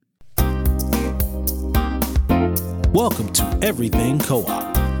Welcome to Everything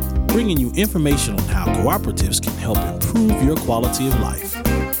Co-op, bringing you information on how cooperatives can help improve your quality of life.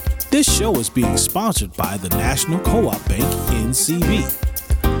 This show is being sponsored by the National Co-op Bank, NCB.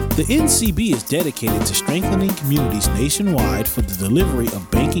 The NCB is dedicated to strengthening communities nationwide for the delivery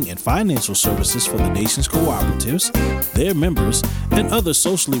of banking and financial services for the nation's cooperatives, their members, and other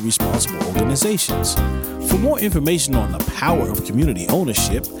socially responsible organizations. For more information on the power of community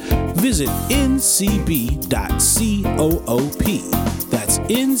ownership, visit ncb.coop. That's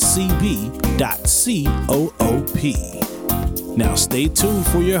ncb.coop. Now stay tuned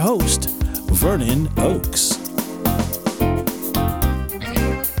for your host, Vernon Oakes.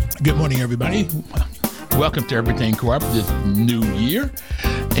 Good morning, everybody. Welcome to Everything Co-op this new year.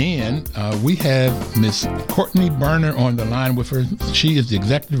 And we have Miss Courtney Berner on the line with her. She is the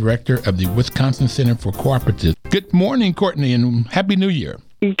Executive Director of the Wisconsin Center for Cooperatives. Good morning, Courtney, and Happy New Year.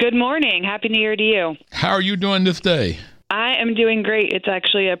 Good morning. Happy New Year to you. How are you doing this day? I am doing great. It's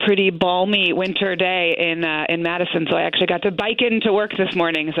actually a pretty balmy winter day in Madison, so I actually got to bike into work this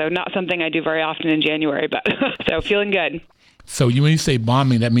morning, so not something I do very often in January, but so feeling good. So when you say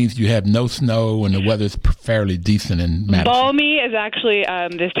balmy, that means you have no snow and the weather's fairly decent in Madison. Balmy is actually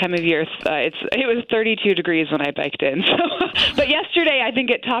this time of year. It was 32 degrees when I biked in. So, but yesterday I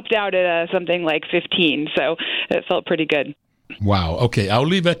think it topped out at something like 15, so it felt pretty good. Wow. Okay, I'll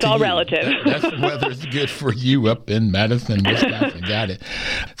leave that to you. It's all relative. That's the weather's good for you up in Madison, Wisconsin. Got it.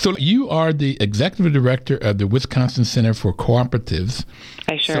 So you are the Executive Director of the Wisconsin Center for Cooperatives.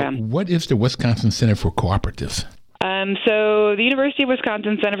 I sure am. What is the Wisconsin Center for Cooperatives? So the University of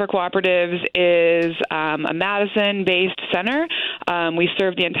Wisconsin Center for Cooperatives is a Madison-based center. We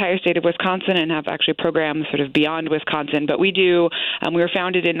serve the entire state of Wisconsin and have actually programs sort of beyond Wisconsin. But we were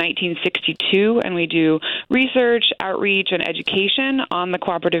founded in 1962, and we do research, outreach, and education on the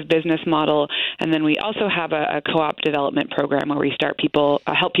cooperative business model. And then we also have a co-op development program where we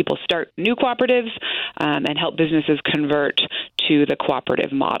help people start new cooperatives and help businesses convert to the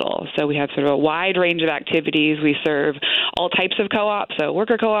cooperative model. So we have sort of a wide range of activities. We serve all types of co-ops, so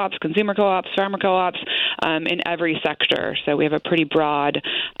worker co-ops, consumer co-ops, farmer co-ops, in every sector. So we have a pretty broad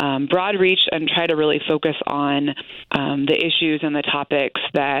reach and try to really focus on the issues and the topics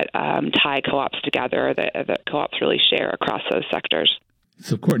that tie co-ops together, that co-ops really share across those sectors.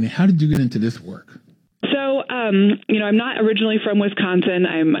 So, Courtney, how did you get into this work? So, I'm not originally from Wisconsin.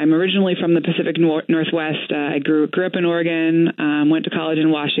 I'm originally from the Pacific Northwest. I grew up in Oregon, went to college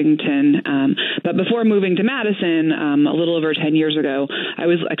in Washington. But before moving to Madison, a little over 10 years ago, I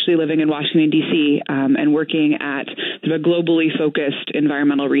was actually living in Washington, D.C., and working at sort of a globally focused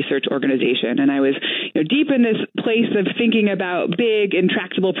environmental research organization. And I was deep in this place of thinking about big,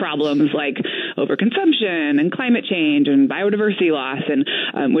 intractable problems like overconsumption and climate change and biodiversity loss,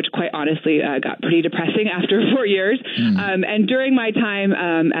 and which quite honestly got pretty depressing after 4 years. And during my time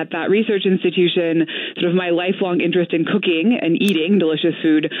at that research institution, sort of my lifelong interest in cooking and eating delicious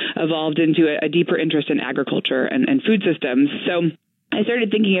food evolved into a deeper interest in agriculture and food systems. So I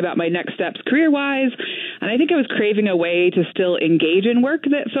started thinking about my next steps career-wise, and I think I was craving a way to still engage in work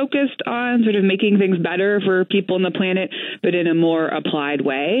that focused on sort of making things better for people on the planet, but in a more applied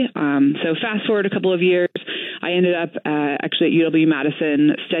way. So fast forward a couple of years, I ended up actually at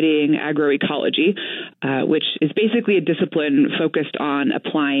UW-Madison studying agroecology, which is basically a discipline focused on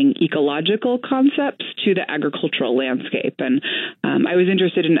applying ecological concepts to the agricultural landscape. And I was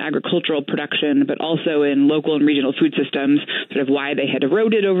interested in agricultural production, but also in local and regional food systems, sort of why they had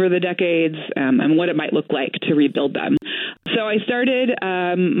eroded over the decades, and what it might look like to rebuild them. So I started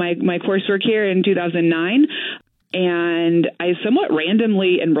my coursework here in 2009. And I somewhat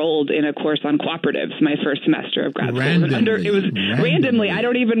randomly enrolled in a course on cooperatives my first semester of grad school. It was randomly. I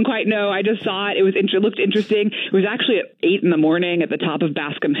don't even quite know. I just saw it. It looked interesting. It was actually at 8 a.m. at the top of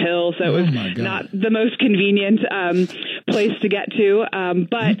Bascom Hill, so it was not the most convenient place to get to.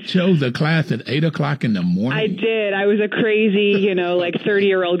 But you chose a class at 8 o'clock in the morning. I did. I was a crazy,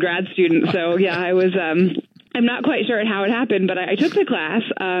 30-year-old grad student. So yeah, I was. I'm not quite sure how it happened, but I took the class.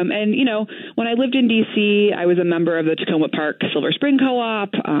 And, when I lived in D.C., I was a member of the Tacoma Park Silver Spring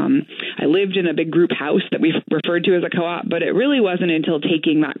Co-op. I lived in a big group house that we referred to as a co-op, but it really wasn't until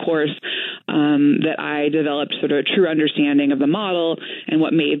taking that course that I developed sort of a true understanding of the model and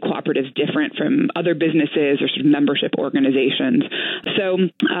what made cooperatives different from other businesses or sort of membership organizations. So,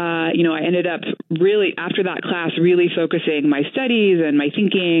 I ended up really, after that class, really focusing my studies and my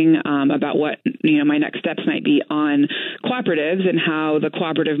thinking about what, my next steps might be on cooperatives and how the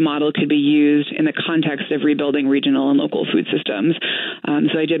cooperative model could be used in the context of rebuilding regional and local food systems.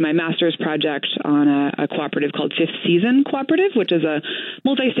 So I did my master's project on a cooperative called Fifth Season Cooperative, which is a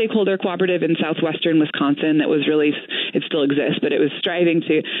multi-stakeholder cooperative cooperative in southwestern Wisconsin that was really, it still exists, but it was striving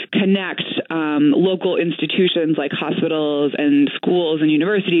to connect local institutions like hospitals and schools and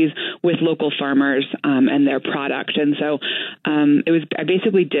universities with local farmers and their product. And so I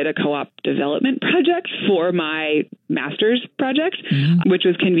basically did a co-op development project for my master's project, which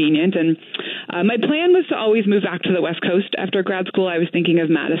was convenient. And my plan was to always move back to the West Coast after grad school. I was thinking of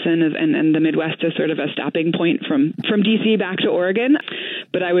Madison and the Midwest as sort of a stopping point from DC back to Oregon.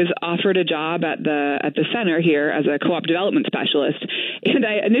 But I was offered a job at the center here as a co-op development specialist, and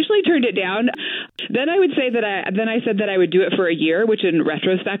I initially turned it down. Then I said that I would do it for a year, which in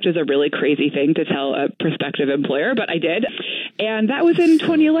retrospect is a really crazy thing to tell a prospective employer, but I did. And that was in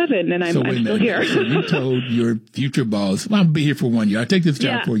 2011, and I'm still here. So you told your future boss, well, I'll be here for 1 year. I'll take this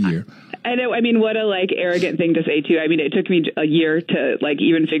job for a year. I know. I mean, what a arrogant thing to say too. I mean, it took me a year to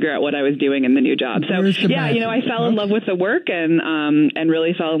even figure out what I was doing in the new job. So yeah, I fell in love with the work and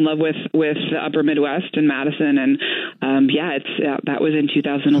really fell in love with the Upper Midwest and Madison. And that was in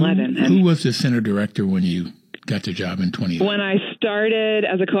 2011. Who was the center director when you got the job in 2011? When I started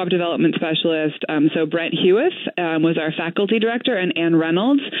as a co-op development specialist, so Brent Hewitt was our faculty director, and Ann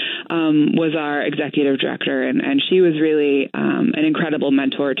Reynolds was our executive director, and she was really an incredible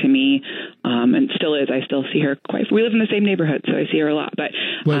mentor to me, and still is. I still see her we live in the same neighborhood, so I see her a lot. But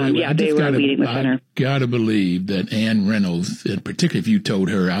they were leading the center. I gotta believe that Ann Reynolds, and particularly if you told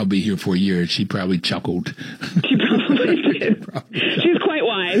her I'll be here for a year, she probably chuckled. She probably did. She's quite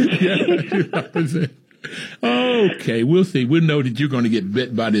wise. Yeah. Okay, we'll see. We'll know that you're going to get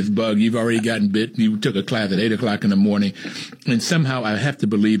bit by this bug. You've already gotten bit. You took a class at 8 o'clock in the morning. And somehow I have to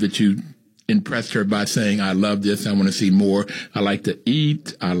believe that you impressed her by saying, I love this. I want to see more. I like to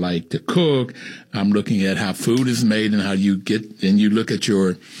eat. I like to cook. I'm looking at how food is made and how you look at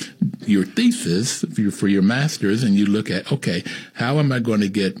your thesis for your master's, and you look at, okay, how am I going to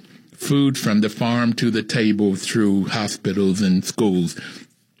get food from the farm to the table through hospitals and schools?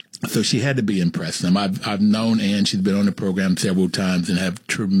 So she had to be impressed. I've known Ann. She's been on the program several times and have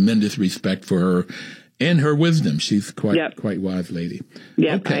tremendous respect for her and her wisdom. She's quite wise lady.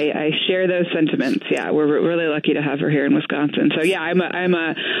 Yeah, okay. I share those sentiments. Yeah, we're really lucky to have her here in Wisconsin. So yeah, I'm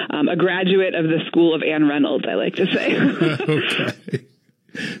a graduate of the school of Ann Reynolds, I like to say. Okay.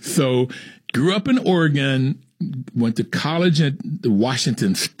 So grew up in Oregon, went to college at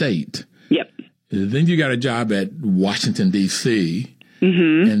Washington State. Yep. Then you got a job at Washington, D.C.,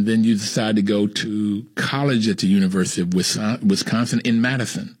 and then you decided to go to college at the University of Wisconsin in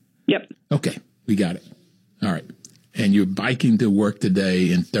Madison. Yep. Okay, we got it. All right. And you're biking to work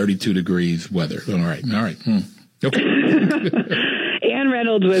today in 32 degrees weather. All right. Okay. Ann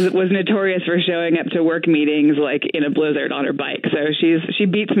Reynolds was notorious for showing up to work meetings like in a blizzard on her bike. So she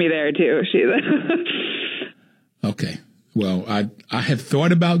beats me there too. Okay. Well, I have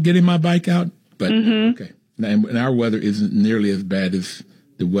thought about getting my bike out, but okay. And our weather isn't nearly as bad as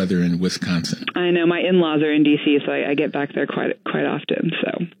the weather in Wisconsin. I know. My in-laws are in D.C., so I get back there quite often.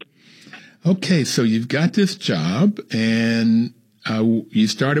 So, okay, so you've got this job, and you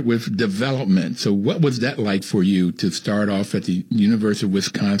started with development. So what was that like for you to start off at the University of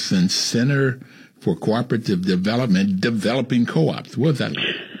Wisconsin Center for Cooperative Development, developing co-ops? What was that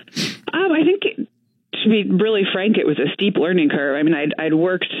like? I think, to be really frank, it was a steep learning curve. I mean, I'd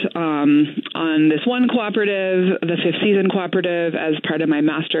worked on this one cooperative, the Fifth Season Cooperative, as part of my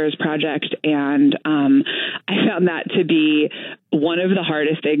master's project, and I found that to be one of the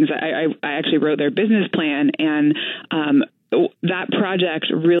hardest things. I actually wrote their business plan, and that project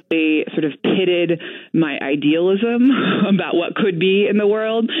really sort of pitted my idealism about what could be in the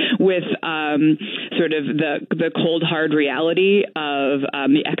world with sort of the cold, hard reality of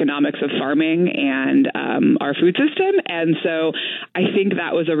the economics of farming and our food system. And so I think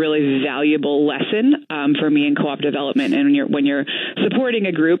that was a really valuable lesson for me in co-op development. And when you're supporting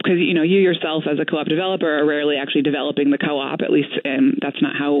a group, because you yourself as a co-op developer are rarely actually developing the co-op, at least that's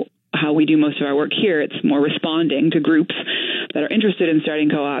not how we do most of our work here. It's more responding to groups that are interested in starting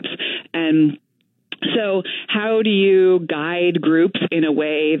co-ops. And so how do you guide groups in a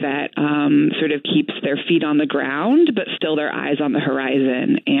way that sort of keeps their feet on the ground, but still their eyes on the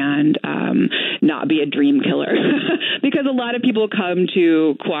horizon and not be a dream killer? Because a lot of people come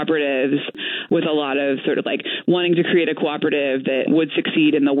to cooperatives with a lot of sort of like wanting to create a cooperative that would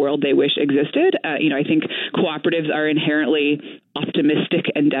succeed in the world they wish existed. I think cooperatives are inherently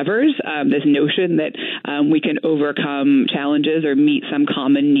optimistic endeavors, this notion that we can overcome challenges or meet some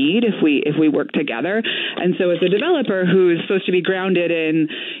common need if we work together. And so as a developer who's supposed to be grounded in,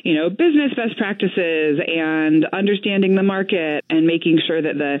 business best practices and understanding the market and making sure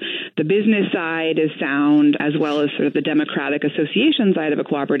that the business side is sound as well as sort of the democratic association side of a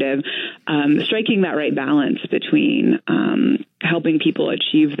cooperative, striking that right balance between helping people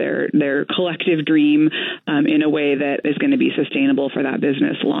achieve their collective dream in a way that is going to be sustainable for that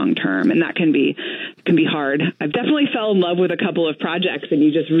business long term. And that can be hard. I've definitely fell in love with a couple of projects, and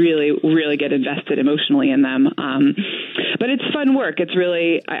you just really, really get invested emotionally in them. But it's fun work. It's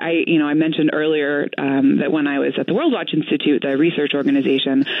really, I mentioned earlier that when I was at the World Watch Institute, the research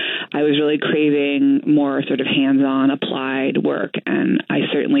organization, I was really craving more sort of hands-on applied work. And I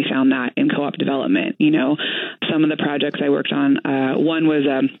certainly found that in co-op development. Some of the projects I worked on, one was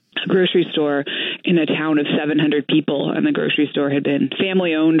a grocery store in a town of 700 people, and the grocery store had been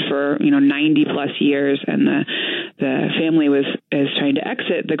family owned for 90 plus years, and the family is trying to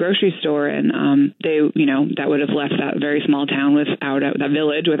exit the grocery store, and they that would have left that very small town that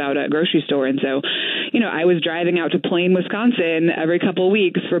village without a grocery store. And so I was driving out to Plain, Wisconsin every couple of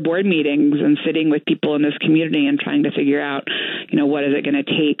weeks for board meetings and sitting with people in this community and trying to figure out what is it going to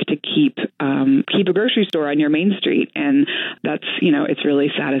take to keep a grocery store on your main street. And that's it's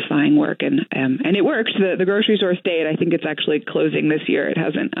really satisfying work, and it worked. The grocery store stayed. I think it's actually closing this year. It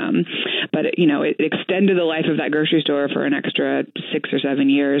hasn't, but it extended the life of that grocery store for an extra 6 or 7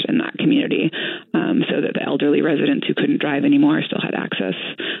 years in that community, so that the elderly residents who couldn't drive anymore still had access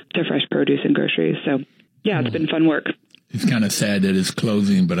to fresh produce and groceries. So yeah, it's been fun work. It's kind of sad that it's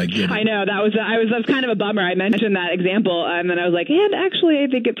closing, but I get it. I know that was kind of a bummer. I mentioned that example, and then I was like, and actually, I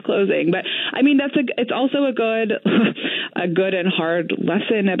think it's closing. But I mean, it's also a good and hard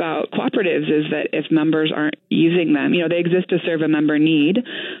lesson about cooperatives is that if members aren't using them, they exist to serve a member need,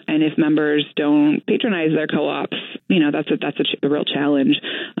 and if members don't patronize their co-ops, that's a real challenge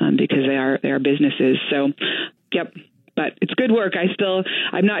because they are businesses. So, yep. But it's good work.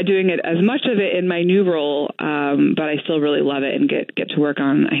 I'm not doing it as much of it in my new role, but I still really love it and get to work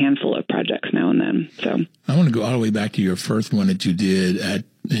on a handful of projects now and then. So I want to go all the way back to your first one that you did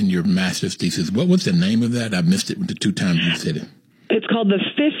in your master's thesis. What was the name of that? I missed it the 2 times you said it. It's called the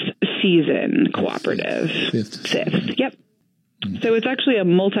Fifth Season Cooperative. Fifth. Yep. So it's actually a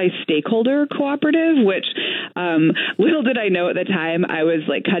multi-stakeholder cooperative, which little did I know at the time, I was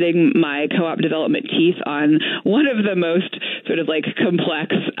like cutting my co-op development teeth on one of the most sort of like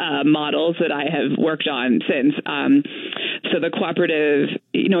complex models that I have worked on since. So the cooperative,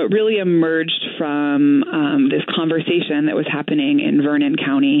 it really emerged from this conversation that was happening in Vernon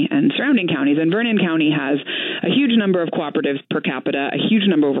County and surrounding counties. And Vernon County has a huge number of cooperatives per capita, a huge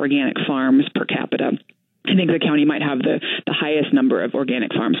number of organic farms per capita. I think the county might have the highest number of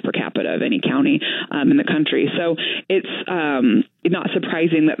organic farms per capita of any county in the country. So it's not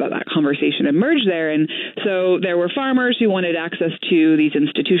surprising that conversation emerged there. And so there were farmers who wanted access to these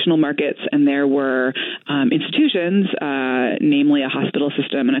institutional markets, and there were institutions, namely a hospital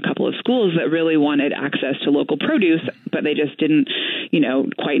system and a couple of schools that really wanted access to local produce, but they just didn't,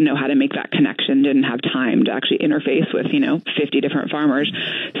 quite know how to make that connection, didn't have time to actually interface with, 50 different farmers.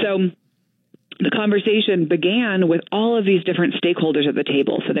 So the conversation began with all of these different stakeholders at the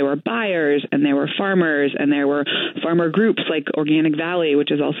table. So there were buyers, and there were farmers, and there were farmer groups like Organic Valley,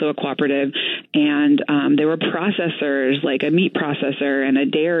 which is also a cooperative, and there were processors like a meat processor and a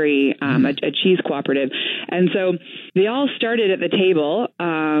dairy, a cheese cooperative. And so they all started at the table,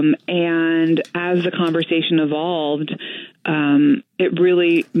 and as the conversation evolved, it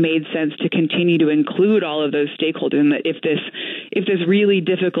really made sense to continue to include all of those stakeholders, and that if this really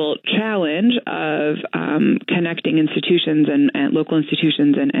difficult challenge of connecting institutions and local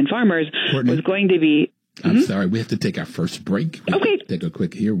institutions and farmers Courtney, was going to be... I'm sorry, we have to take our first break. Okay. Take a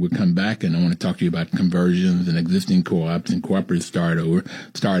quick here. We'll come back, and I want to talk to you about conversions and existing co-ops and cooperative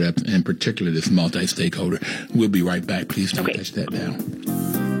startups, in particular this multi-stakeholder. We'll be right back. Please don't touch that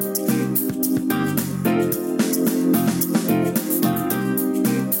down.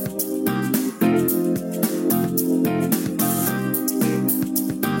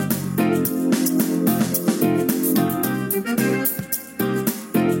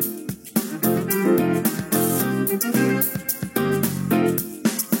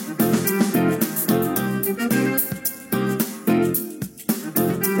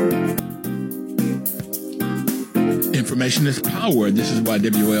 Information is power. This is why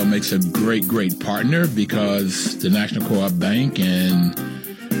WL makes a great, great partner, because the National Co-op Bank and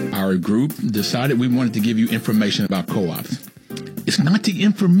our group decided we wanted to give you information about co-ops. It's not the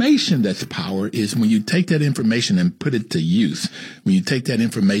information that's power. It's when you take that information and put it to use. When you take that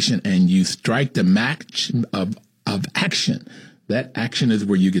information and you strike the match of action. That action is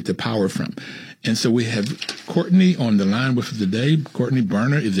where you get the power from. And so we have Courtney on the line with us today. Courtney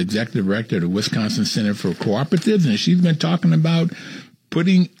Berner is Executive Director of the Wisconsin Center for Cooperatives, and she's been talking about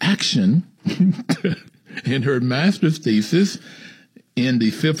putting action in her master's thesis in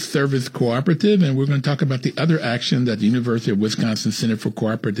the Fifth Service Cooperative, and we're going to talk about the other action that the University of Wisconsin Center for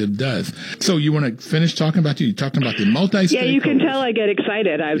Cooperative does. So you want to finish talking about the multi-stakeholders? Yeah, you can tell I get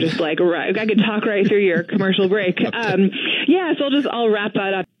excited. I'm just like, right, I could talk right through your commercial break. Okay. So I'll wrap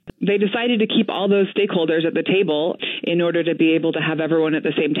that up. They decided to keep all those stakeholders at the table in order to be able to have everyone at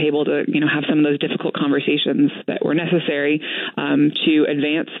the same table to, have some of those difficult conversations that were necessary to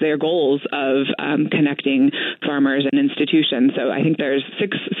advance their goals of connecting farmers and institutions. So I think there's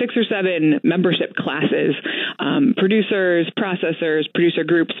six or seven membership classes: producers, processors, producer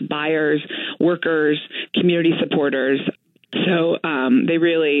groups, buyers, workers, community supporters. So they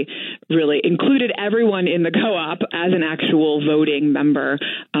really included everyone in the co-op as an actual voting member,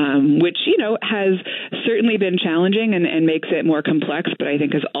 which, has certainly been challenging and makes it more complex, but I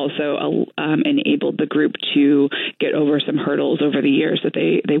think has also enabled the group to get over some hurdles over the years that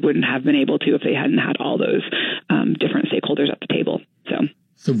they wouldn't have been able to if they hadn't had all those different stakeholders at the table.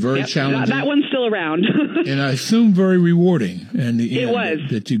 So very challenging. That one's still around. And I assume very rewarding. And it was.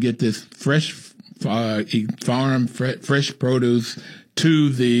 That you get this fresh farm, fresh produce to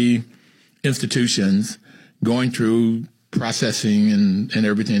the institutions, going through processing and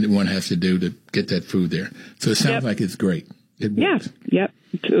everything that one has to do to get that food there. So it sounds like it's great. It works. Yeah. Yep.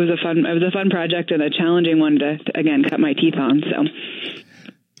 It was a fun project and a challenging one to again cut my teeth on.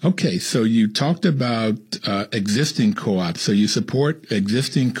 So. Okay, so you talked about existing co-ops. So you support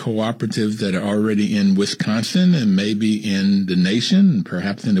existing cooperatives that are already in Wisconsin and maybe in the nation and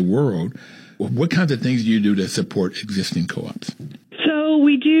perhaps in the world. What kinds of things do you do to support existing co-ops? So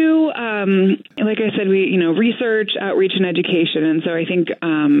we do, like I said, we research, outreach, and education. And so I think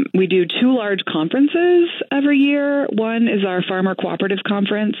we do two large conferences every year. One is our Farmer Cooperative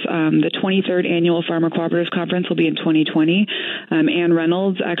Conference. The 23rd Annual Farmer Cooperative Conference will be in 2020. Ann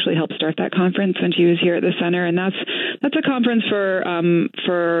Reynolds actually helped start that conference when she was here at the center. And that's a conference for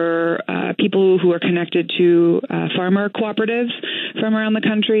people who are connected to farmer cooperatives from around the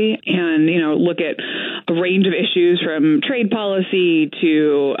country and, look at a range of issues from trade policy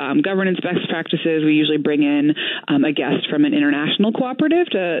to governance best practices. We usually bring in a guest from an international cooperative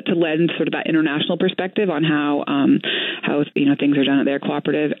to lend sort of that international perspective on how things are done at their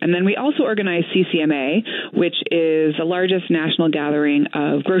cooperative. And then we also organize CCMA, which is the largest national gathering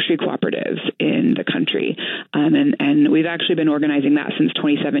of grocery cooperatives in the country. And we've actually been organizing that since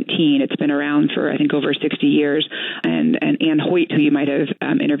 2017. It's been around for, I think, over 60 years. And Ann Hoyt, who you might have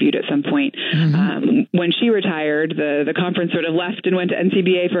interviewed at some point, when she retired, the conference sort of left and went to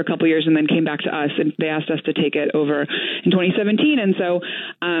NCBA for a couple years and then came back to us, and they asked us to take it over in 2017. And so,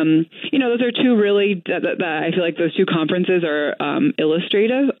 those are two really, I feel like those two conferences are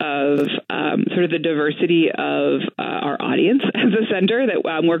illustrative of sort of the diversity of our audience as a center that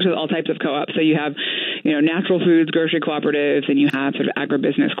works with all types of co-ops. So you have, natural foods, grocery cooperatives, and you have sort of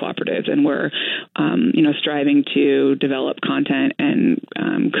agribusiness cooperatives. And we're, striving to develop content and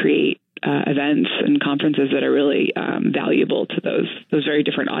create events and conferences that are really valuable to those very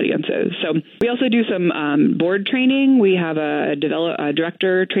different audiences. So we also do some board training. We have a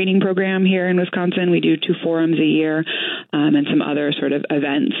director training program here in Wisconsin. We do 2 forums a year and some other sort of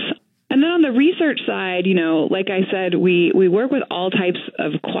events. And then on the research side, like I said, we work with all types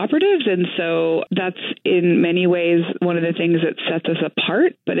of cooperatives. And so that's in many ways one of the things that sets us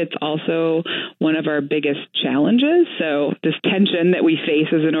apart, but it's also one of our biggest challenges. So this tension that we face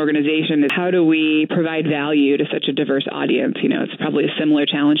as an organization is how do we provide value to such a diverse audience? It's probably a similar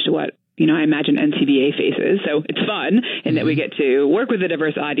challenge to what I imagine NCBA faces. So it's fun in that we get to work with a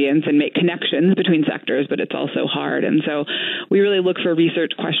diverse audience and make connections between sectors, but it's also hard. And so we really look for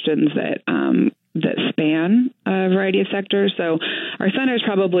research questions that span a variety of sectors. So our center is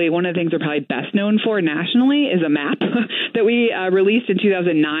probably one of the things we're probably best known for nationally is a map that we released in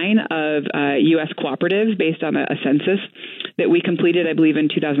 2009 of U.S. cooperatives based on a census that we completed, I believe, in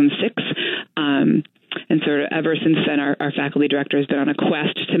 2006. And sort of ever since then, our faculty director has been on a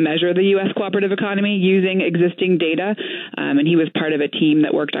quest to measure the U.S. cooperative economy using existing data. And he was part of a team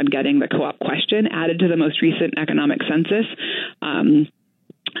that worked on getting the co-op question added to the most recent economic census.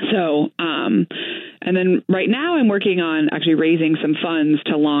 And then right now I'm working on actually raising some funds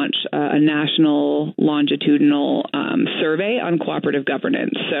to launch a national longitudinal survey on cooperative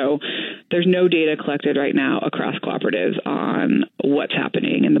governance. So there's no data collected right now across cooperatives on what's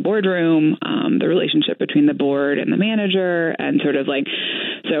happening in the boardroom, the relationship between the board and the manager, and sort of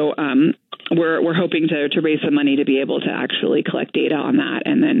we're hoping to raise some money to be able to actually collect data on that,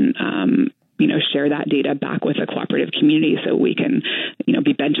 and then share that data back with the cooperative community so we can,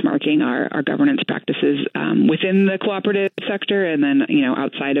 be benchmarking our governance practices within the cooperative sector and then,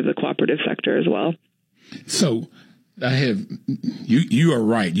 outside of the cooperative sector as well. So You are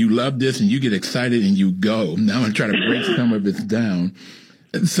right. You love this and you get excited and you go. Now I'm going to try to break some of it down.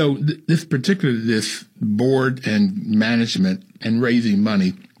 So this board and management and raising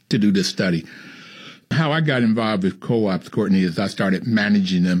money to do this study. How I got involved with co-ops, Courtney, is I started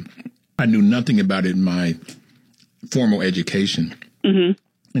managing them. I knew nothing about it in my formal education and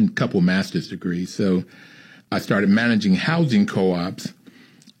a couple master's degrees. So I started managing housing co-ops,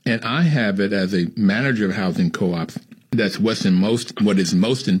 and I have it as a manager of housing co-ops. That's what is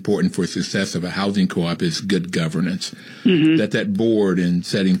most important for success of a housing co-op is good governance. That board and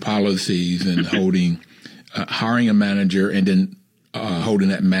setting policies and hiring a manager and then holding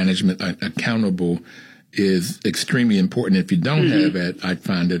that management accountable is extremely important. If you don't have it, I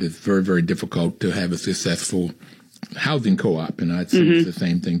find that it's very, very difficult to have a successful housing co-op, and I'd say it's the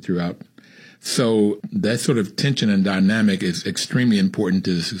same thing throughout. So that sort of tension and dynamic is extremely important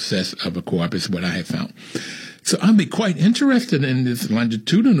to the success of a co-op, is what I have found. So I'd be quite interested in this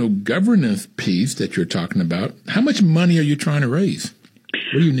longitudinal governance piece that you're talking about. How much money are you trying to raise?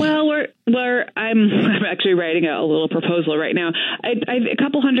 What do you need? Well, I'm actually writing a little proposal right now. I've a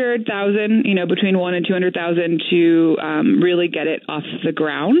couple $100,000, between $100,000 and $200,000 to really get it off the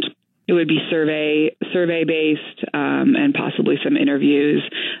ground. It would be survey based and possibly some interviews,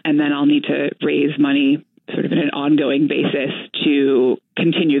 and then I'll need to raise money sort of in an ongoing basis to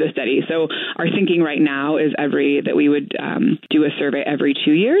continue the study. So our thinking right now is that we would do a survey every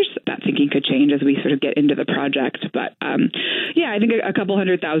 2 years. That thinking could change as we sort of get into the project. But I think a couple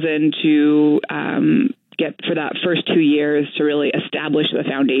 $100,000 to get for that first 2 years to really establish the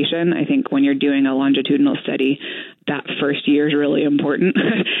foundation. I think when you're doing a longitudinal study, that first year is really important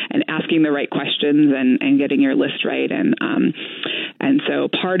and asking the right questions and getting your list right. And so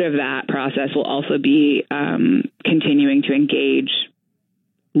part of that process will also be continuing to engage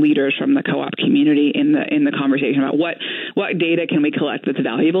leaders from the co-op community in the conversation about what data can we collect that's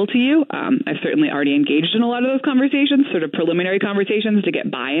valuable to you. I've certainly already engaged in a lot of those conversations, sort of preliminary conversations to get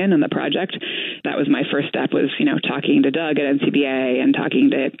buy-in on the project. That was my first step, was talking to Doug at NCBA and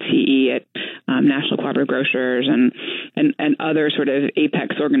talking to TE at National Cooperative Grocers and other sort of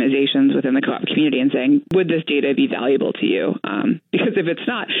apex organizations within the co-op community, and saying, would this data be valuable to you? Because if it's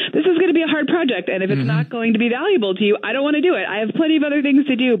not, this is going to be a hard project, and if it's not going to be valuable to you, I don't want to do it. I have plenty of other things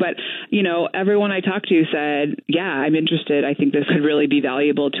to do. But, everyone I talked to said, yeah, I'm interested. I think this could really be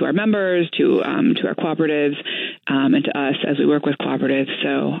valuable to our members, to our cooperatives, and to us as we work with cooperatives.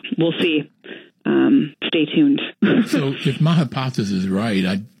 So we'll see. Stay tuned. So if my hypothesis is right,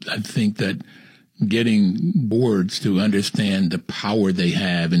 I think that getting boards to understand the power they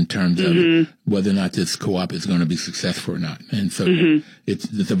have in terms of whether or not this co-op is going to be successful or not. And so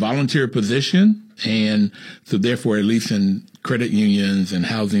it's a volunteer position. And so therefore, at least in credit unions and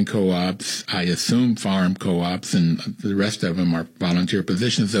housing co-ops, I assume farm co-ops and the rest of them are volunteer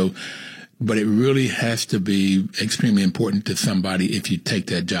positions. So, but it really has to be extremely important to somebody if you take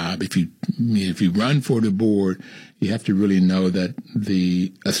that job. If you run for the board, you have to really know that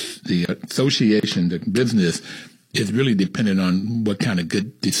the association, the business, is really dependent on what kind of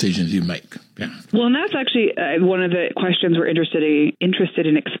good decisions you make. Yeah. Well, and that's actually one of the questions we're interested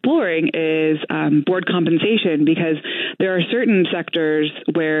in exploring is board compensation, because there are certain sectors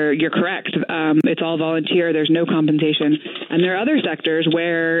where you're correct. It's all volunteer. There's no compensation. And there are other sectors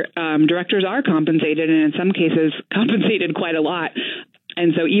where directors are compensated, and in some cases compensated quite a lot.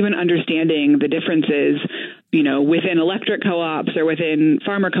 And so even understanding the differences, within electric co-ops or within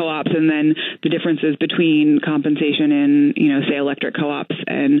farmer co-ops, and then the differences between compensation in, say, electric co-ops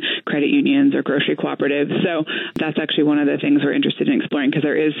and credit unions or grocery cooperatives. So that's actually one of the things we're interested in exploring, because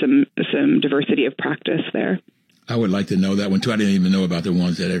there is some diversity of practice there. I would like to know that one, too. I didn't even know about the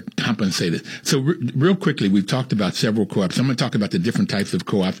ones that are compensated. So real quickly, we've talked about several co-ops. I'm going to talk about the different types of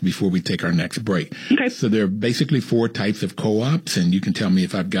co-ops before we take our next break. Okay. So there are basically 4 types of co-ops, and you can tell me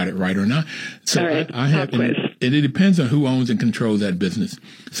if I've got it right or not. So all right. I have, and it depends on who owns and controls that business.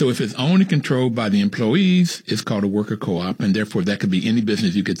 So if it's owned and controlled by the employees, it's called a worker co-op, and therefore that could be any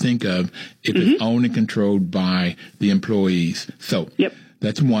business you could think of if it's owned and controlled by the employees. So yep.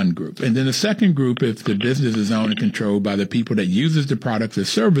 That's one group. And then the second group, if the business is owned and controlled by the people that uses the products or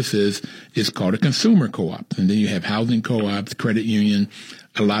services, is called a consumer co-op. And then you have housing co-ops, credit union,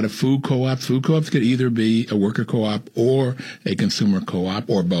 a lot of food co-ops. Food co-ops could either be a worker co-op or a consumer co-op,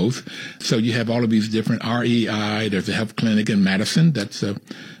 or both. So you have all of these different REI. There's a health clinic in Madison that's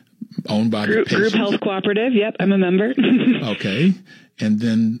owned by the patients. Group Health Cooperative. Yep, I'm a member. Okay. And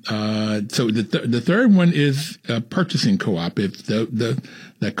then, so the third one is a purchasing co-op. If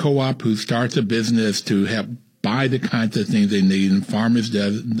the co-op who starts a business to help buy the kinds of things they need. And farmers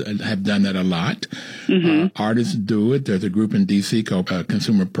have done that a lot. Artists do it. There's a group in D.C. called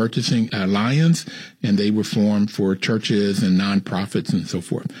Consumer Purchasing Alliance, and they were formed for churches and nonprofits and so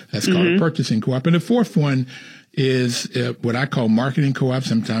forth. That's called a purchasing co-op. And the fourth one is what I call marketing co-ops.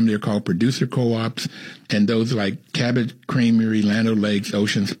 Sometimes they're called producer co-ops, and those like Cabot Creamery, Land O'Lakes,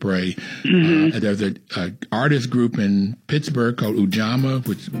 Ocean Spray. There's a artist group in Pittsburgh called Ujamaa,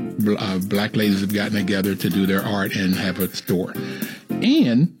 which black ladies have gotten together to do their art and have a store.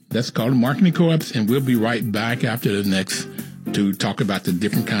 And that's called marketing co-ops, and we'll be right back after the next to talk about the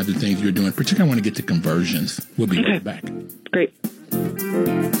different kinds of things you're doing. Particularly, I want to get to conversions. We'll be right back. Great.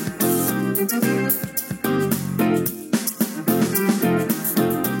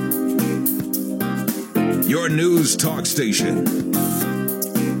 Your news talk station.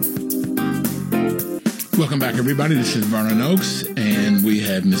 Welcome back, everybody. This is Vernon Oakes, and we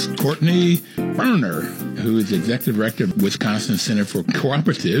have Miss Courtney Berner, who is the Executive Director of Wisconsin Center for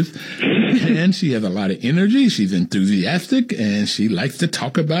Cooperatives. And she has a lot of energy. She's enthusiastic, and she likes to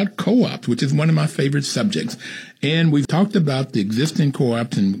talk about co-ops, which is one of my favorite subjects. And we've talked about the existing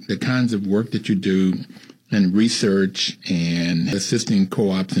co-ops and the kinds of work that you do and research and assisting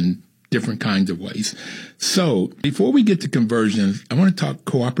co-ops in different kinds of ways. So before we get to conversions, I want to talk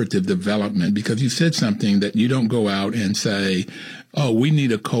cooperative development, because you said something that you don't go out and say, oh, we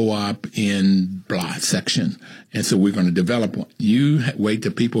need a co-op in blah section, and so we're going to develop one. You wait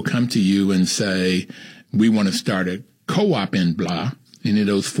till people come to you and say, we want to start a co-op in blah, any of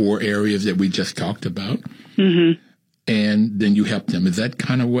those 4 areas that we just talked about, and then you help them. Is that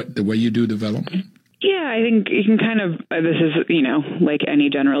kind of what the way you do development? Yeah, I think you can kind of, this is, like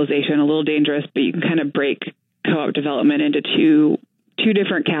any generalization, a little dangerous, but you can kind of break co-op development into two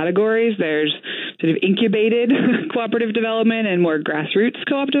different categories. There's sort of incubated cooperative development and more grassroots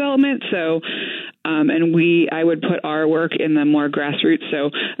co-op development. So, I would put our work in the more grassroots. So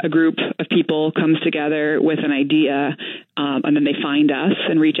a group of people comes together with an idea, and then they find us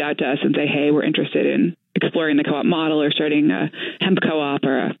and reach out to us and say, hey, we're interested in exploring the co-op model or starting a hemp co-op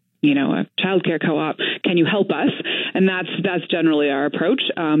or a childcare co-op. Can you help us? And that's generally our approach.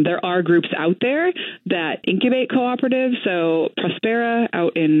 There are groups out there that incubate cooperatives. So Prospera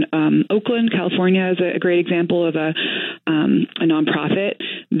out in Oakland, California, is a great example of a nonprofit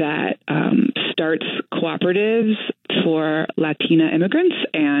that starts cooperatives for Latina immigrants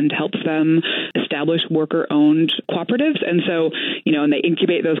and helps them establish worker-owned cooperatives. And so, and they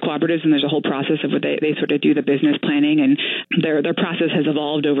incubate those cooperatives, and there's a whole process of what they sort of do the business planning, and their process has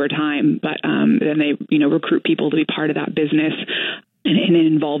evolved over time. But then they, recruit people to be part of that business and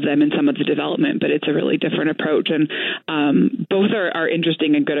involve them in some of the development, but it's a really different approach. And both are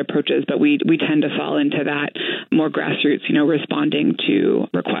interesting and good approaches, but we tend to fall into that more grassroots, responding to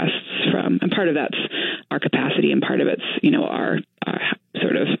requests from, and part of that's our capacity, and part of it's, our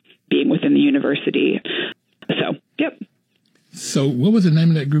sort of being within the university. So, yep. So what was the name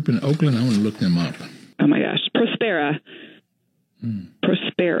of that group in Oakland? I want to look them up. Oh my gosh. Prospera.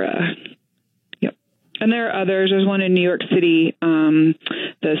 Prospera. Yep. And there are others. There's one in New York City,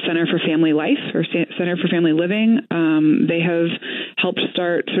 the Center for Family Life or Center for Family Living. They have helped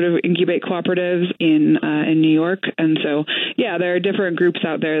start sort of incubate cooperatives in New York. And so, yeah, there are different groups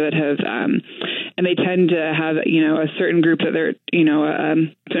out there that have, and they tend to have, a certain group that they're,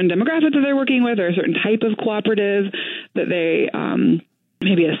 certain demographic that they're working with, or a certain type of cooperative that they,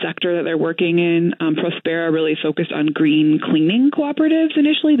 maybe a sector that they're working in. Prospera really focused on green cleaning cooperatives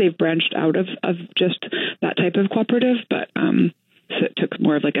initially. They've branched out of just that type of cooperative, but so it took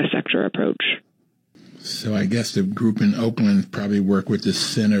more of like a sector approach. So I guess the group in Oakland probably work with the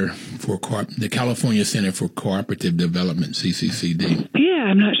the California Center for Cooperative Development, CCCD. Yeah,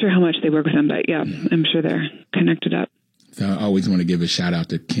 I'm not sure how much they work with them, but yeah. I'm sure they're connected up. So I always want to give a shout out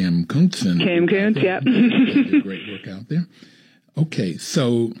to Kim Kuntz. Kim Kuntz, yeah. Great work out there. Okay,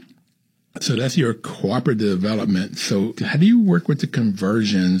 so that's your cooperative development. So how do you work with the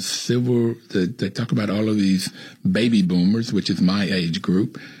conversions, they talk about all of these baby boomers, which is my age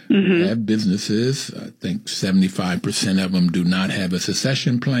group, who have businesses. I think 75% of them do not have a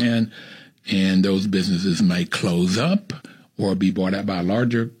succession plan, and those businesses may close up or be bought out by a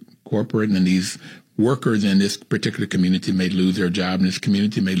larger corporate, and these workers in this particular community may lose their job, and this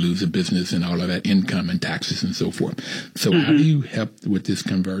community may lose a business and all of that income and taxes and so forth. So how do you help with this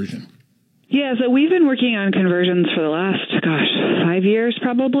conversion? Yeah, so we've been working on conversions for the last, 5 years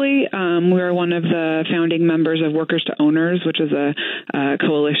probably. We're one of the founding members of Workers to Owners, which is a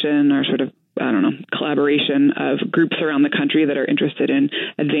coalition or sort of collaboration of groups around the country that are interested in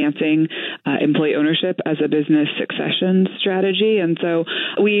advancing employee ownership as a business succession strategy. And so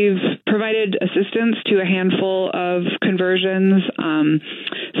we've provided assistance to a handful of conversions,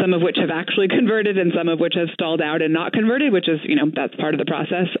 some of which have actually converted and some of which have stalled out and not converted, which is, that's part of the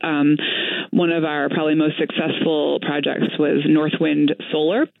process. One of our probably most successful projects was Northwind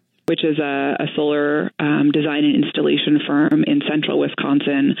Solar, which is a solar design and installation firm in central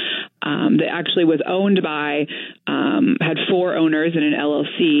Wisconsin that actually was owned by, had 4 owners in an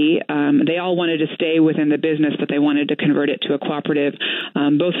LLC. They all wanted to stay within the business, but they wanted to convert it to a cooperative,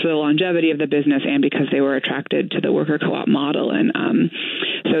 both for the longevity of the business and because they were attracted to the worker co-op model. And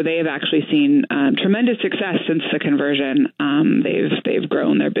so they have actually seen tremendous success since the conversion. They've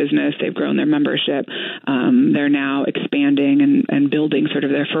grown their business, they've grown their membership. They're now expanding and building sort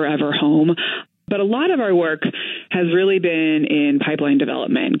of their forever home. But a lot of our work has really been in pipeline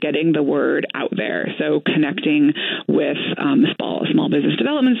development, getting the word out there. So connecting with small business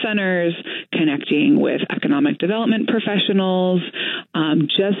development centers, connecting with economic development professionals,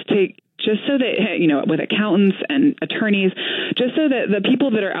 just so that, with accountants and attorneys, just so that the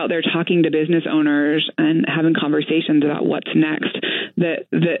people that are out there talking to business owners and having conversations about what's next,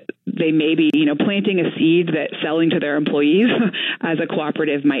 that they may be, planting a seed that selling to their employees as a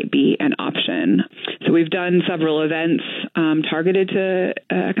cooperative might be an option. So we've done several events targeted to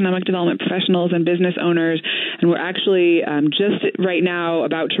economic development professionals and business owners. And we're actually just right now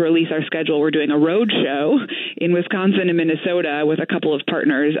about to release our schedule. We're doing a road show in Wisconsin and Minnesota with a couple of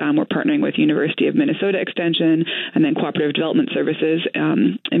partners. We're partnering with University of Minnesota Extension and then Cooperative Development Services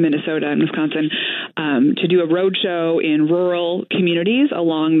in Minnesota and Wisconsin to do a road show in rural communities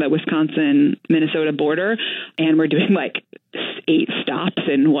along the Wisconsin-Minnesota border. And we're doing 8 stops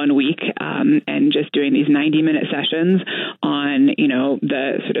in 1 week and just doing these 90-minute sessions on,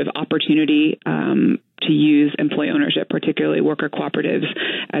 the sort of opportunity to use employee ownership, particularly worker cooperatives,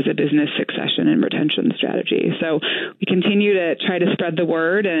 as a business succession and retention strategy. So we continue to try to spread the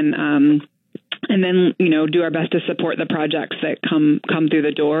word and then, do our best to support the projects that come through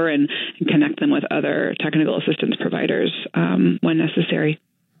the door and connect them with other technical assistance providers when necessary.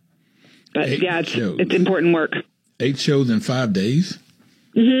 But it's important work. 8 shows in 5 days?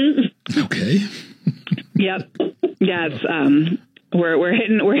 Mm-hmm. Okay. Yep. Yeah, it's we're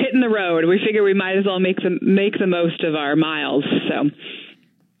hitting the road. We figure we might as well make the most of our miles. So.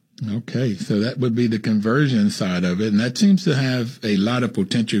 Okay, so that would be the conversion side of it, and that seems to have a lot of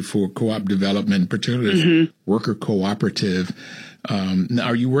potential for co-op development, particularly worker cooperative. Now,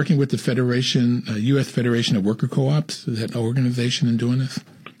 are you working with the Federation, U.S. Federation of Worker Co-ops? Is that an organization in doing this?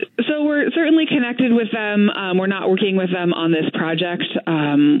 So we're certainly connected with them. We're not working with them on this project.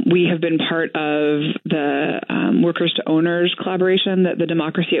 We have been part of the Workers to Owners collaboration, the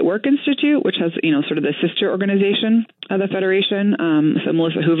Democracy at Work Institute, which has, sort of the sister organization of the Federation, so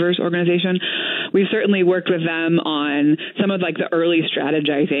Melissa Hoover's organization. We've certainly worked with them on some of the early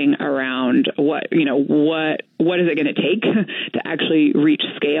strategizing around what is it going to take to actually reach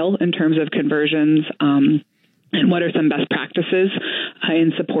scale in terms of conversions. And what are some best practices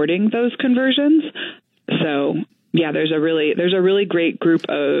in supporting those conversions? So, there's a really great group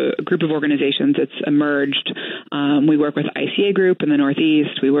of organizations that's emerged. We work with ICA Group in the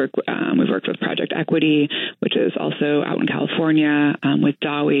Northeast. We've worked with Project Equity, which is also out in California, with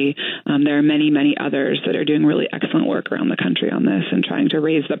DAWI. There are many, many others that are doing really excellent work around the country on this and trying to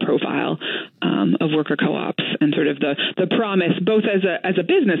raise the profile of worker co-ops and sort of the promise, both as a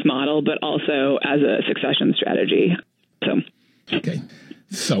business model, but also as a succession strategy. Okay.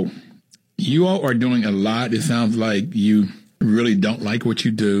 So you all are doing a lot. It sounds like you really don't like what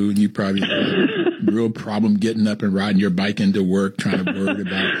you do, and you probably have a real problem getting up and riding your bike into work, trying to worry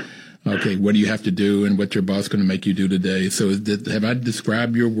about, okay, what do you have to do and what your boss going to make you do today? So have I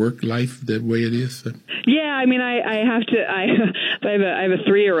described your work life that way it is? Yeah, I mean, I have to. I have a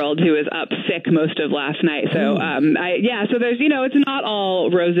 3-year-old who was up sick most of last night. So so there's it's not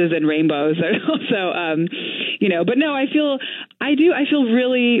all roses and rainbows. So but no, I feel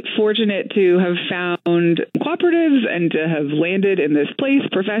really fortunate to have found cooperatives and to have landed in this place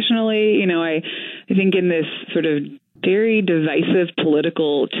professionally. I think in this sort of very divisive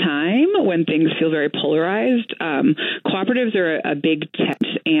political time when things feel very polarized. Cooperatives are a big tent,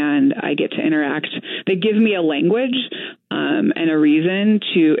 and I get to interact. They give me a language and a reason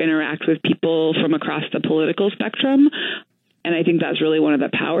to interact with people from across the political spectrum. And I think that's really one of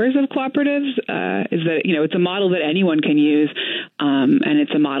the powers of cooperatives, is that, it's a model that anyone can use, and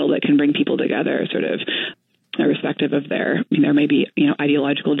it's a model that can bring people together, sort of irrespective of there may be,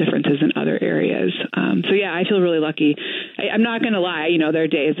 ideological differences in other areas. So yeah, I feel really lucky. I'm not going to lie. There are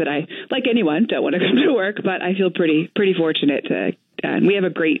days that I, like anyone, don't want to come to work, but I feel pretty fortunate and we have a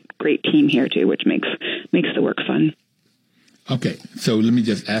great team here too, which makes the work fun. Okay. So let me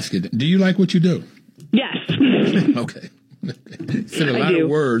just ask you, do you like what you do? Yes. Okay. Said a lot of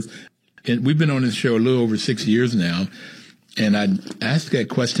words. And we've been on this show a little over 6 years now. And I ask that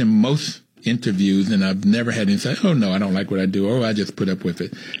question most interviews, and I've never had any say, oh, no, I don't like what I do. Oh, I just put up with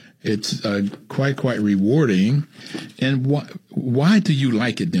it. It's quite rewarding. And why do you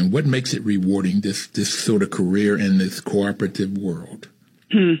like it then? What makes it rewarding, this sort of career in this cooperative world?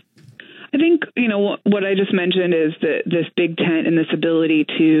 I think, what I just mentioned is this big tent and this ability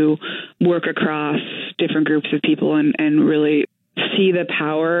to work across different groups of people and really see the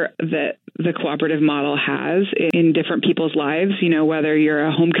power that the cooperative model has in different people's lives, whether you're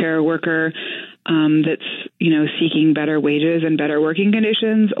a home care worker that's, seeking better wages and better working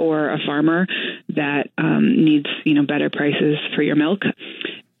conditions, or a farmer that needs, better prices for your milk.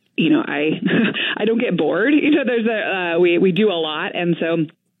 I don't get bored. We do a lot. And so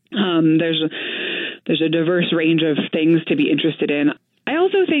there's a diverse range of things to be interested in. I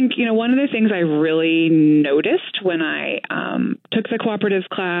also think, one of the things I really noticed when I took the cooperatives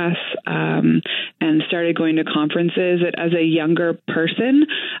class and started going to conferences, that as a younger person,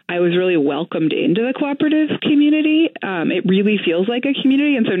 I was really welcomed into the cooperative community. It really feels like a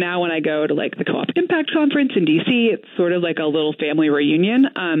community. And so now when I go to like the Co-op Impact Conference in DC, it's sort of like a little family reunion.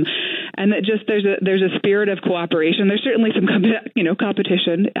 And that just there's a spirit of cooperation. There's certainly some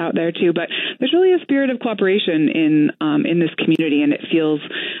competition out there too, but there's really a spirit of cooperation in this community, and it feels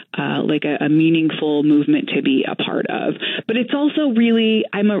like a meaningful movement to be a part of. But it's also really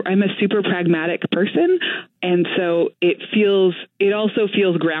I'm a super pragmatic person, and so it also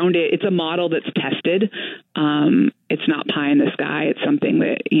feels grounded. It's a model that's tested. It's not pie in the sky. It's something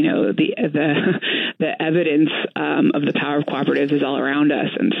that the evidence of the power of cooperatives is all around us,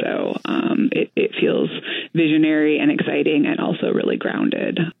 and so it feels visionary and exciting, and also really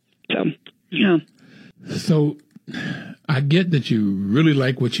grounded. So yeah. So I get that you really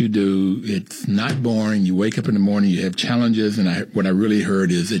like what you do. It's not boring. You wake up in the morning, you have challenges, and what I really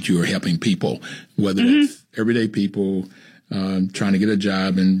heard is that you are helping people, whether it's everyday people trying to get a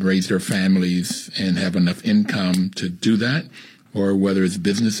job and raise their families and have enough income to do that, or whether it's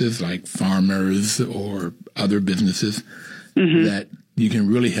businesses like farmers or other businesses that you can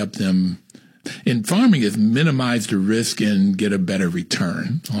really help them. In farming, is minimize the risk and get a better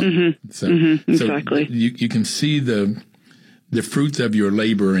return. So exactly. You can see the fruits of your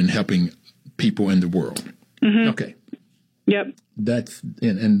labor in helping people in the world. Okay. Yep. That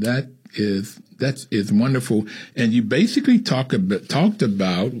is wonderful. And you basically talked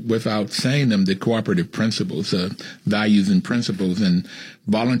about, without saying them, the cooperative principles, values and principles, and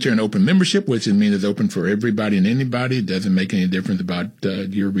volunteer and open membership, which means it's open for everybody and anybody. It doesn't make any difference about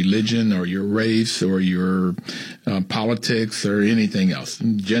your religion or your race or your politics or anything else.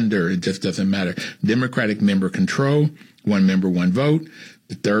 Gender, it just doesn't matter. Democratic member control, one member, one vote.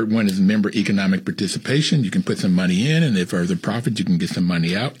 The third one is member economic participation. You can put some money in, and if there's a profit, you can get some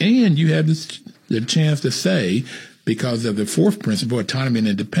money out. And you have the chance to say, because of the fourth principle, autonomy and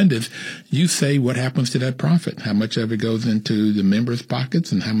independence, you say what happens to that profit, how much of it goes into the members'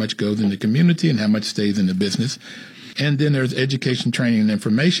 pockets, and how much goes in the community, and how much stays in the business. And then there's education, training, and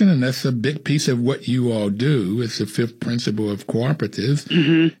information, and that's a big piece of what you all do. It's the fifth principle of cooperatives.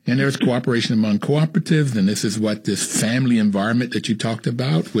 And there's cooperation among cooperatives, and this is what this family environment that you talked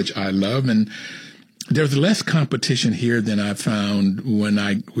about, which I love. And there's less competition here than I found when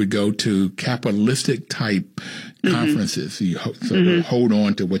I would go to capitalistic type conferences. You sort of hold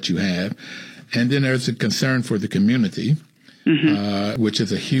on to what you have. And then there's a concern for the community. Which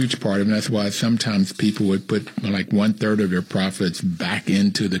is a huge part of it. And that's why sometimes people would put like 1/3 of their profits back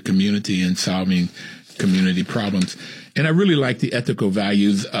into the community and solving community problems. And I really like the ethical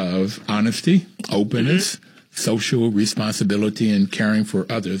values of honesty, openness, social responsibility, and caring for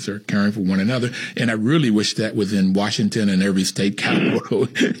others, or caring for one another. And I really wish that was in Washington and every state capital.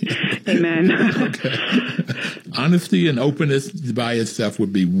 Amen. Okay. Honesty and openness by itself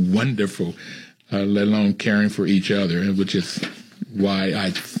would be wonderful. Let alone caring for each other, which is why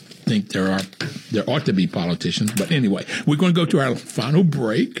I think there ought to be politicians. But anyway, we're going to go to our final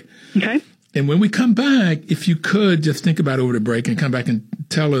break. Okay. And when we come back, if you could just think about over the break and come back and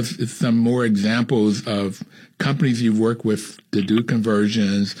tell us some more examples of companies you've worked with to do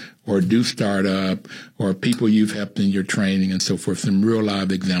conversions or do startup, or people you've helped in your training and so forth, some real live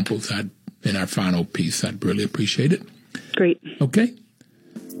examples in our final piece. I'd really appreciate it. Great. Okay.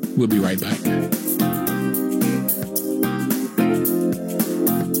 We'll be right back.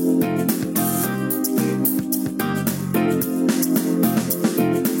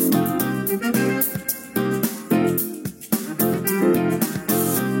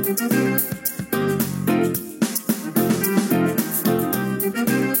 Information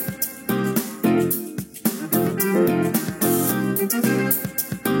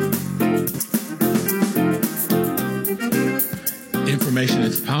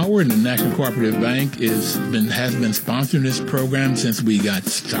is power, and the National Cooperative Bank has been sponsoring this program since we got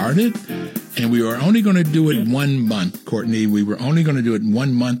started. And we were only going to do it 1 month, Courtney. We were only going to do it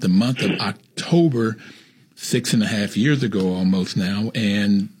 1 month, the month of October, 6.5 years ago almost now.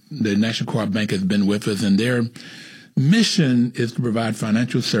 And the National Co-op Bank has been with us, and their mission is to provide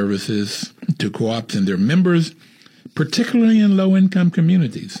financial services to co-ops and their members, particularly in low-income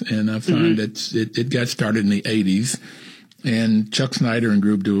communities. And I find that it got started in the 80s. And Chuck Snyder and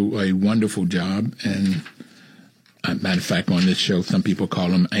group do a wonderful job. And matter of fact, on this show, some people call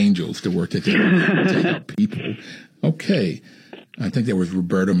them angels, the work that they do to help people. Okay. I think there was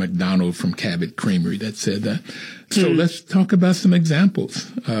Roberta McDonald from Cabot Creamery that said that. So let's talk about some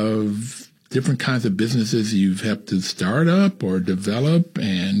examples of different kinds of businesses you've helped to start up or develop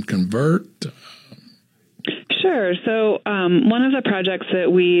and convert. Sure. So one of the projects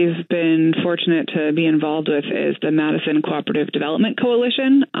that we've been fortunate to be involved with is the Madison Cooperative Development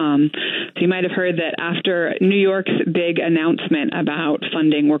Coalition. So you might have heard that after New York's big announcement about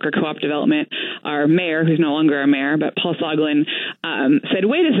funding worker co-op development, our mayor, who's no longer our mayor, but Paul Soglin, said,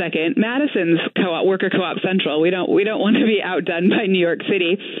 "Wait a second, Madison's worker co-op central. We don't want to be outdone by New York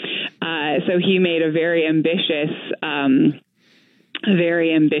City." So he made a very ambitious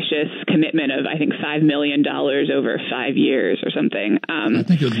commitment of, I think, $5 million over 5 years or something. I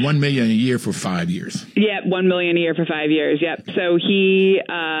think it was $1 million a year for 5 years. Yep, $1 million a year for 5 years. Yep. So he,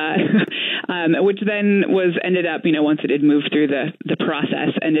 which then ended up, once it had moved through the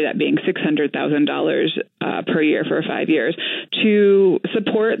process, ended up being $600,000 per year for 5 years to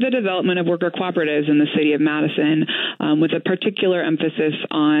support the development of worker cooperatives in the city of Madison, with a particular emphasis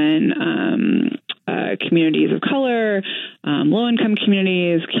on communities of color, low-income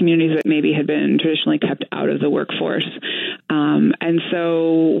communities that maybe had been traditionally kept out of the workforce. And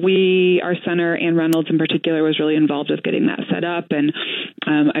so our center, Ann Reynolds in particular, was really involved with getting that set up, and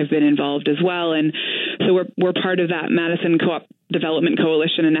I've been involved as well. And so we're part of that Madison Co-op Development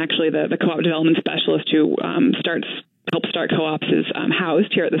Coalition, and actually the co-op development specialist who helps start co-ops is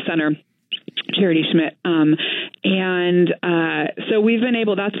housed here at the center, Charity Schmidt. So we've been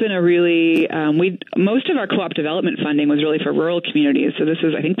able, that's been a really, most of our co-op development funding was really for rural communities. So this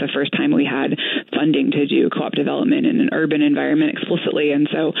is, I think, the first time we had funding to do co-op development in an urban environment explicitly. And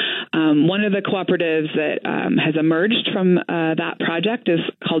so one of the cooperatives that has emerged from that project is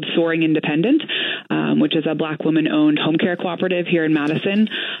called Soaring Independent, which is a Black woman-owned home care cooperative here in Madison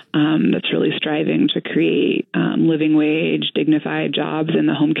that's really striving to create living wage, dignified jobs in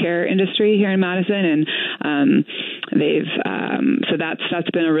the home care industry here in Madison. And so that's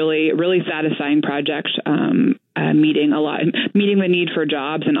been a really, really satisfying project, meeting the need for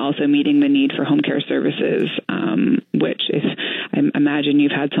jobs and also meeting the need for home care services, which I imagine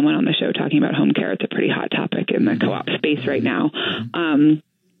you've had someone on the show talking about home care. It's a pretty hot topic in the co-op space right now.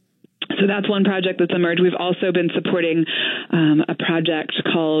 So that's one project that's emerged. We've also been supporting a project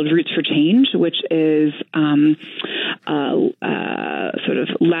called Roots for Change, which is sort of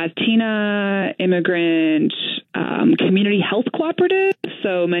Latina immigrant community health cooperative.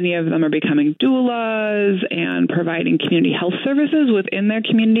 So many of them are becoming doulas and providing community health services within their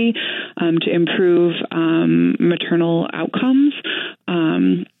community to improve maternal outcomes.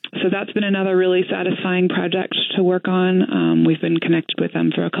 So that's been another really satisfying project to work on. We've been connected with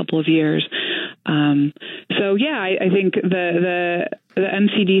them for a couple of years. I think the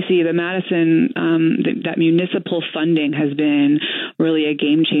MCDC, the Madison, that municipal funding has been really a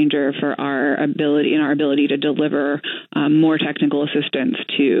game changer for our ability to deliver more technical assistance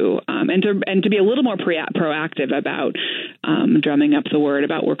and to be a little more proactive about drumming up the word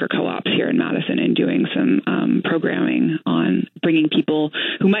about worker co-ops here in Madison and doing some programming on bringing people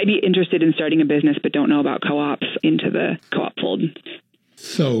who might be interested in starting a business but don't know about co-ops into the co-op fold.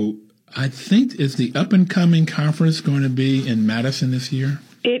 So I think, is the up-and-coming conference going to be in Madison this year?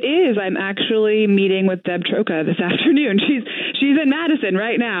 It is. I'm actually meeting with Deb Troca this afternoon. She's in Madison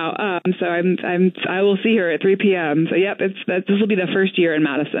right now. So I will see her at 3 p.m. So yep, this will be the first year in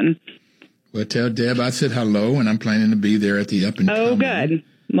Madison. Well, tell Deb I said hello, and I'm planning to be there at the up-and-coming. Oh, good.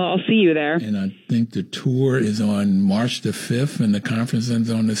 Well, I'll see you there. And I think the tour is on March the 5th, and the conference ends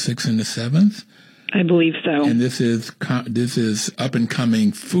on the 6th and the 7th. I believe so. And this is up and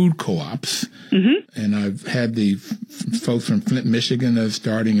coming food co-ops. Mm-hmm. And I've had the folks from Flint, Michigan, that are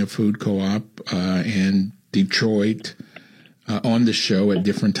starting a food co-op, and Detroit on the show at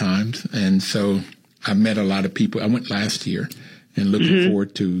different times. And so I met a lot of people. I went last year, and looking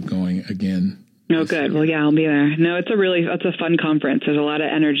forward to going again. Oh, good. Well, yeah, I'll be there. No, it's a fun conference. There's a lot of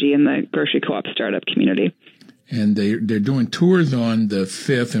energy in the grocery co-op startup community. And they're doing tours on the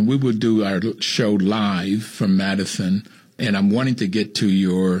 5th, and we will do our show live from Madison. And I'm wanting to get to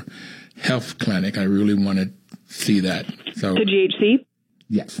your health clinic. I really want to see that. So to GHC?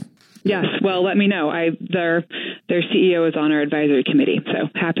 Yes. Yes. Well, let me know. Their CEO is on our advisory committee, so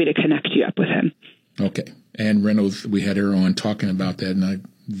happy to connect you up with him. Okay. Ann Reynolds, we had her on talking about that, and I'm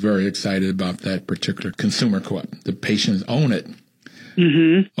very excited about that particular consumer co-op. The patients own it.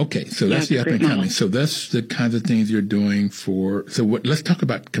 Mm-hmm. Okay, so that's the up and coming. So that's the kinds of things you're doing for. So let's talk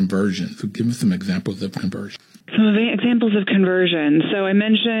about conversion. So give me some examples of conversion. Some examples of conversion. So I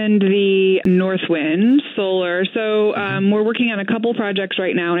mentioned the Northwind Solar. So we're working on a couple projects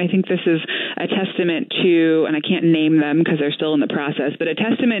right now, and I think this is a testament to, and I can't name them because they're still in the process, but a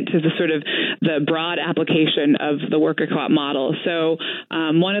testament to the sort of the broad application of the worker co-op model. So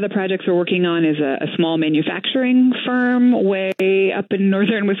one of the projects we're working on is a small manufacturing firm way up in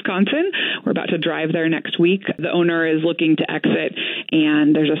northern Wisconsin. We're about to drive there next week. The owner is looking to exit,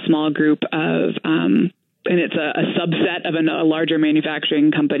 and there's a small group of and it's a subset of a larger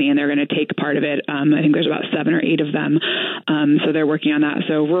manufacturing company, and they're going to take part of it. I think there's about 7 or 8 of them. So they're working on that.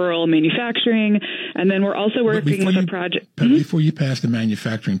 So rural manufacturing. And then we're also working with a project. Before you pass the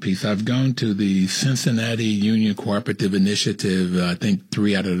manufacturing piece, I've gone to the Cincinnati Union Cooperative Initiative, I think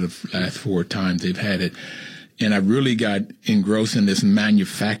 3 out of the last 4 times they've had it. And I really got engrossed in this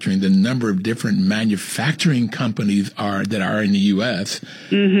manufacturing, the number of different manufacturing companies that are in the U.S.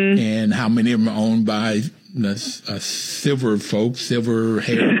 And how many of them are owned by silver folks,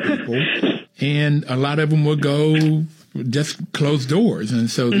 silver-haired people. And a lot of them will go just close doors. And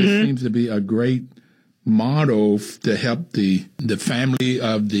so this seems to be a great model to help the family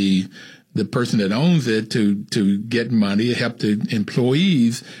of the person that owns it to get money, help the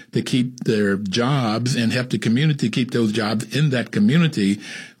employees to keep their jobs, and help the community keep those jobs in that community,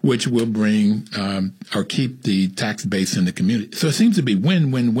 which will bring or keep the tax base in the community. So it seems to be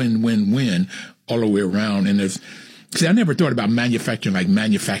win, win, win, win, win all the way around. And I never thought about manufacturing, like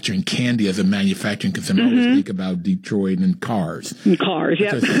manufacturing candy as a manufacturing, because I always think about Detroit and cars. Cars,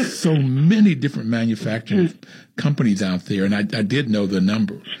 yeah. There's so many different manufacturing companies out there, and I did know the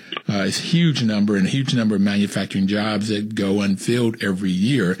number. It's a huge number, and a huge number of manufacturing jobs that go unfilled every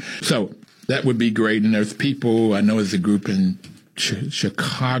year. So that would be great. And there's people, I know there's a group in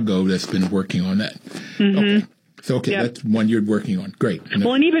Chicago that's been working on that. Okay. So, that's one you're working on. Great.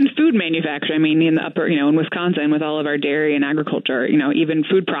 Well, and even food manufacturing. I mean, in the upper, in Wisconsin with all of our dairy and agriculture, even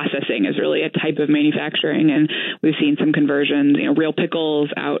food processing is really a type of manufacturing. And we've seen some conversions, Real Pickles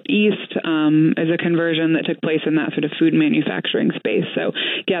out east is a conversion that took place in that sort of food manufacturing space. So,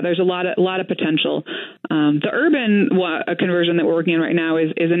 yeah, there's a lot of potential. The urban conversion that we're working on right now is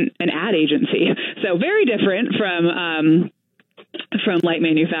an ad agency. So very different from light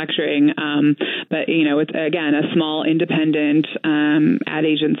manufacturing. But, it's, again, a small independent ad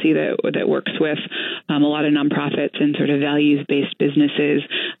agency that works with a lot of nonprofits and sort of values-based businesses.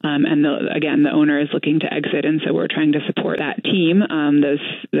 And the owner is looking to exit. And so we're trying to support that team, those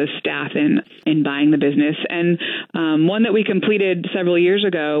staff in buying the business. And one that we completed several years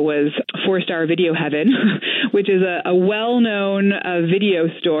ago was 4-Star Video Heaven, which is a well-known video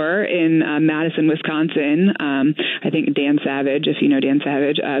store in Madison, Wisconsin. I think Dan Savage, if you know Dan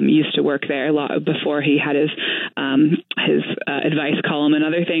Savage, used to work there a lot before he had his advice column and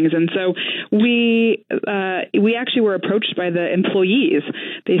other things. And so we actually were approached by the employees.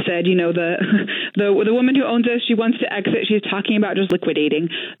 They said, the woman who owns us, she wants to exit. She's talking about just liquidating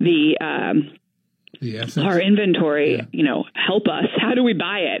our inventory, help us. How do we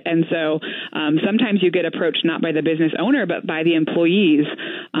buy it? And so sometimes you get approached not by the business owner, but by the employees.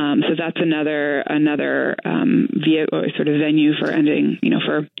 So that's another sort of venue for ending,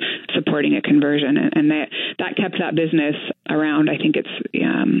 for supporting a conversion. And that kept that business around. I think it's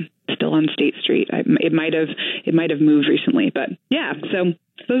still on State Street. It might have moved recently, but yeah. So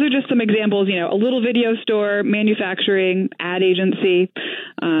those are just some examples, a little video store, manufacturing, ad agency.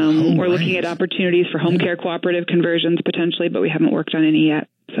 We're looking at opportunities for home care cooperative conversions potentially, but we haven't worked on any yet.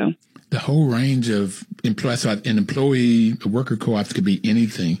 So the whole range of employee worker co-ops could be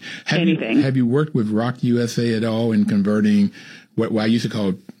anything. Have you worked with Rock USA at all in converting what I used to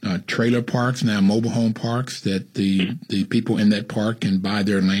call trailer parks, now mobile home parks, that the people in that park can buy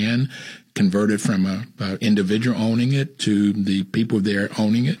their land, converted from an individual owning it to the people there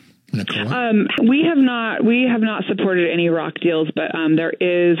owning it? in a co-op? We have not supported any ROC deals, but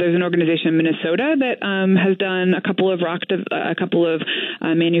there's an organization in Minnesota that has done a couple of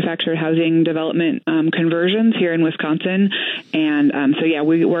manufactured housing development conversions here in Wisconsin, and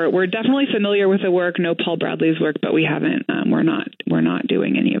we're definitely familiar with the work. Know Paul Bradley's work, but we haven't. We're not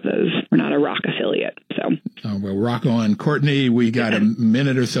doing any of those. We're not a ROC affiliate. So. Well, rock on, Courtney. We got a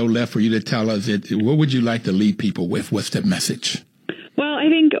minute or so left for you to tell us what would you like to leave people with? What's the message? Well, I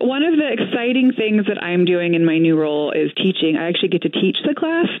think one of the exciting things that I'm doing in my new role is teaching. I actually get to teach the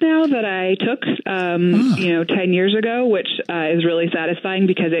class now that I took, 10 years ago, which is really satisfying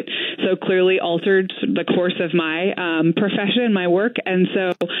because it so clearly altered the course of my profession, my work. And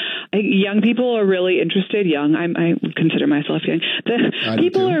so young people are really interested. I consider myself young.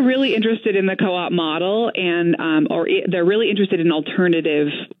 People are really interested in the co-op model, and they're really interested in alternative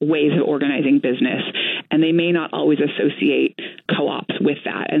ways of organizing business, and they may not always associate co-ops with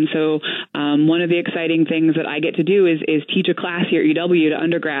that. And so one of the exciting things that I get to do is teach a class here at UW to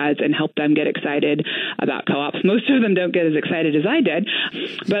undergrads and help them get excited about co-ops. Most of them don't get as excited as I did,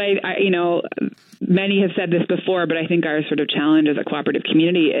 but many have said this before, but I think our sort of challenge as a cooperative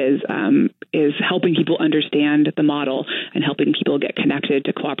community is helping people understand the model and helping people get connected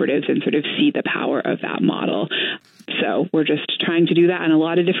to cooperatives and sort of see the power of that model. So we're just trying to do that in a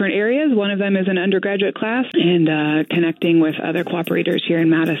lot of different areas. One of them is an undergraduate class and connecting with other cooperators here in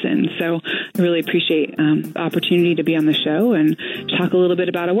Madison. So I really appreciate the opportunity to be on the show and talk a little bit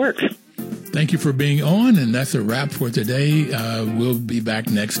about our work. Thank you for being on, and that's a wrap for today. We'll be back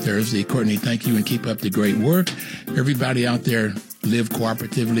next Thursday. Courtney, thank you, and keep up the great work. Everybody out there, live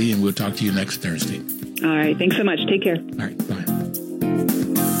cooperatively, and we'll talk to you next Thursday. All right. Thanks so much. Take care. All right. Bye.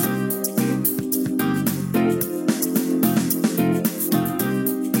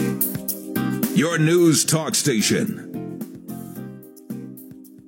 Your news talk station.